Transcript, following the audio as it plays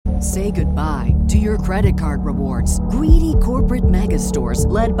Say goodbye to your credit card rewards. Greedy corporate mega stores,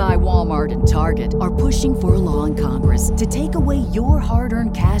 led by Walmart and Target, are pushing for a law in Congress to take away your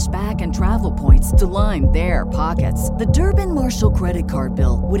hard-earned cash back and travel points to line their pockets. The Durbin-Marshall credit card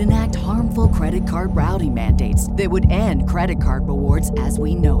bill would enact harmful credit card routing mandates that would end credit card rewards as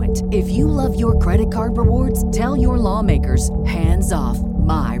we know it. If you love your credit card rewards, tell your lawmakers, hands off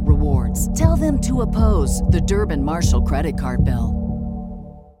my rewards. Tell them to oppose the Durbin-Marshall credit card bill.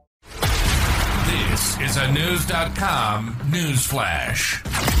 This is a News.com news flash.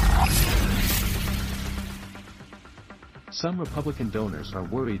 Some Republican donors are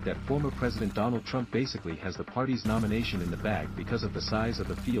worried that former President Donald Trump basically has the party's nomination in the bag because of the size of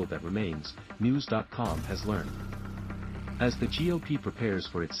the field that remains, News.com has learned. As the GOP prepares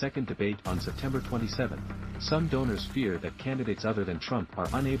for its second debate on September 27th, some donors fear that candidates other than Trump are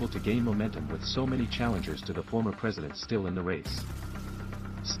unable to gain momentum with so many challengers to the former president still in the race.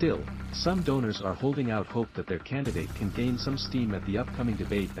 Still, some donors are holding out hope that their candidate can gain some steam at the upcoming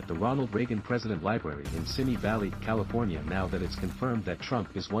debate at the Ronald Reagan President Library in Simi Valley, California now that it's confirmed that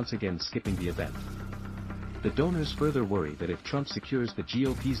Trump is once again skipping the event. The donors further worry that if Trump secures the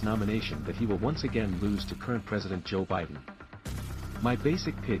GOP's nomination that he will once again lose to current President Joe Biden. My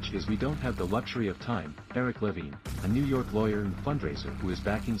basic pitch is we don't have the luxury of time, Eric Levine, a New York lawyer and fundraiser who is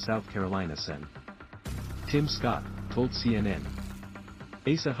backing South Carolina Sen. Tim Scott, told CNN.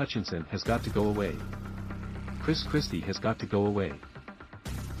 Asa Hutchinson has got to go away. Chris Christie has got to go away.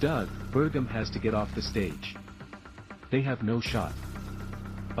 Doug Burgum has to get off the stage. They have no shot.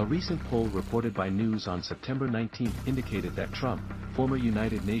 A recent poll reported by News on September 19 indicated that Trump, former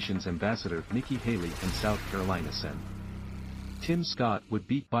United Nations Ambassador Nikki Haley and South Carolina Sen. Tim Scott would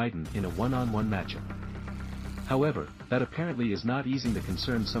beat Biden in a one-on-one matchup. However, that apparently is not easing the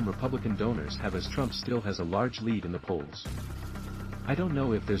concern some Republican donors have as Trump still has a large lead in the polls. I don't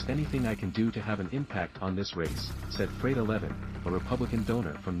know if there's anything I can do to have an impact on this race, said Freda Levin, a Republican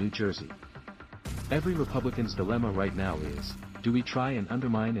donor from New Jersey. Every Republican's dilemma right now is, do we try and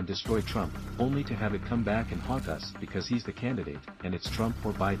undermine and destroy Trump, only to have it come back and haunt us because he's the candidate, and it's Trump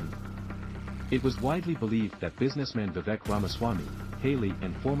or Biden? It was widely believed that businessman Vivek Ramaswamy, Haley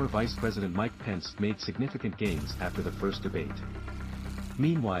and former Vice President Mike Pence made significant gains after the first debate.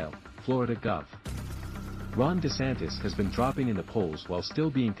 Meanwhile, Florida Gov. Ron DeSantis has been dropping in the polls while still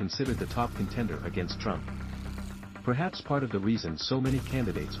being considered the top contender against Trump. Perhaps part of the reason so many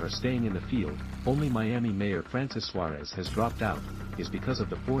candidates are staying in the field, only Miami Mayor Francis Suarez has dropped out, is because of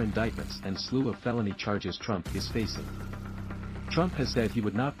the 4 indictments and slew of felony charges Trump is facing. Trump has said he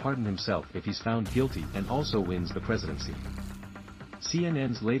would not pardon himself if he's found guilty and also wins the presidency.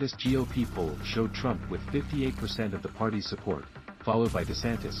 CNN's latest GOP poll showed Trump with 58% of the party's support, followed by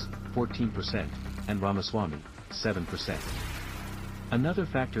DeSantis, 14%, and Ramaswamy, 7%. Another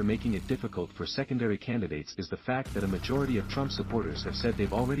factor making it difficult for secondary candidates is the fact that a majority of Trump supporters have said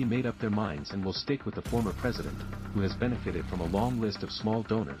they've already made up their minds and will stick with the former president, who has benefited from a long list of small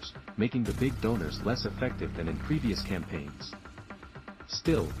donors, making the big donors less effective than in previous campaigns.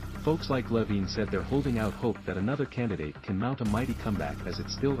 Still, folks like Levine said they're holding out hope that another candidate can mount a mighty comeback as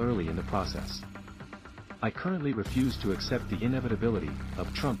it's still early in the process. I currently refuse to accept the inevitability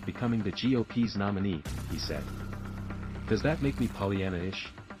of Trump becoming the GOP's nominee, he said. Does that make me Pollyanna-ish?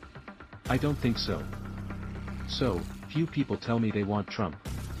 I don't think so. So, few people tell me they want Trump.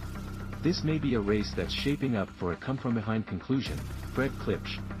 This may be a race that's shaping up for a come-from-behind conclusion, Fred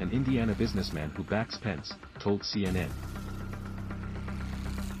Klipsch, an Indiana businessman who backs Pence, told CNN.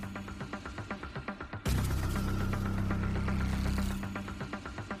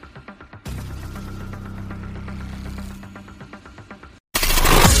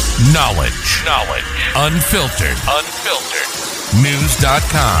 Knowledge. Unfiltered.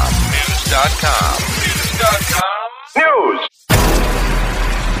 News.com.